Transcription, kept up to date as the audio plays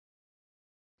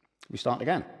We start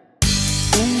again.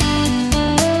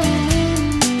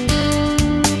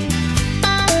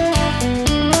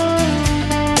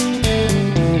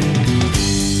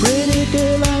 Pretty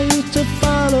girl I used to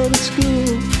follow to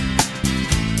school.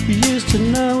 You used to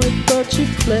know it, but you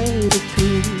played it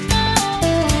cool.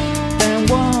 And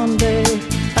one day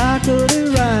I got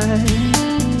it right.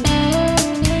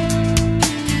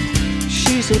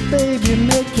 She said, babe, you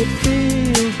make it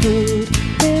feel good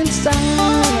inside.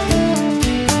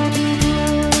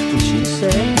 And she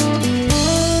said,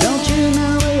 don't you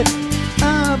know it,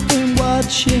 I've been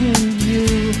watching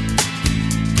you.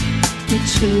 Me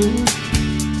too,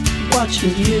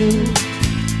 watching you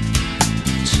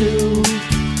too.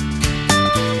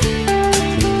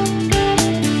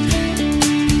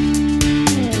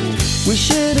 We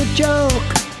shared a joke,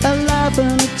 a laugh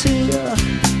and a tear.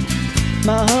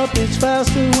 My heart beats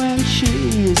faster when she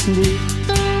is near.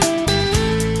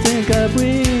 Think I've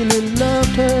really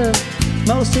loved her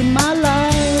most of my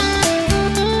life.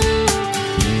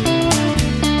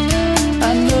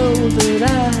 I know that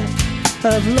I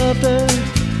have loved her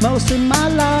most of my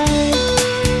life.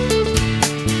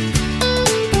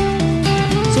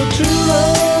 So true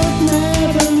love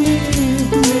never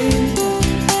leave me.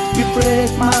 You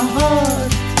break my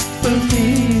heart,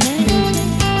 believe me.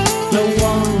 No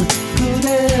one could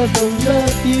ever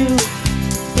love you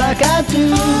like I do.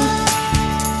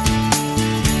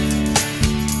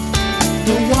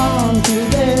 No one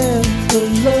could ever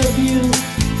love you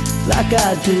like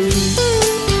I do.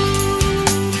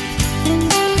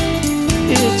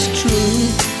 It's true,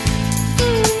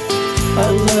 I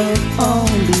love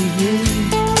only you,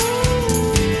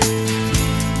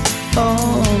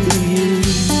 only you.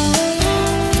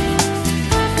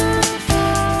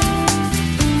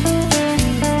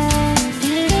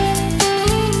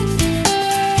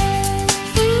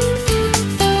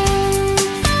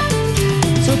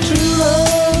 So true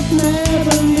love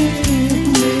never leave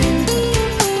me.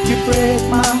 You break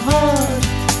my heart,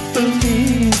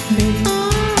 believe me.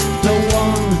 No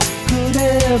one could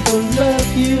ever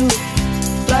love you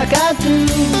like I do.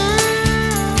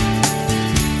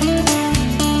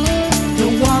 No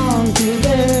one could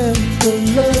ever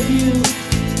love you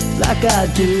like I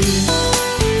do.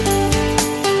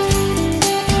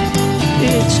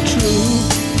 It's true,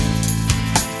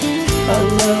 I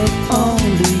love all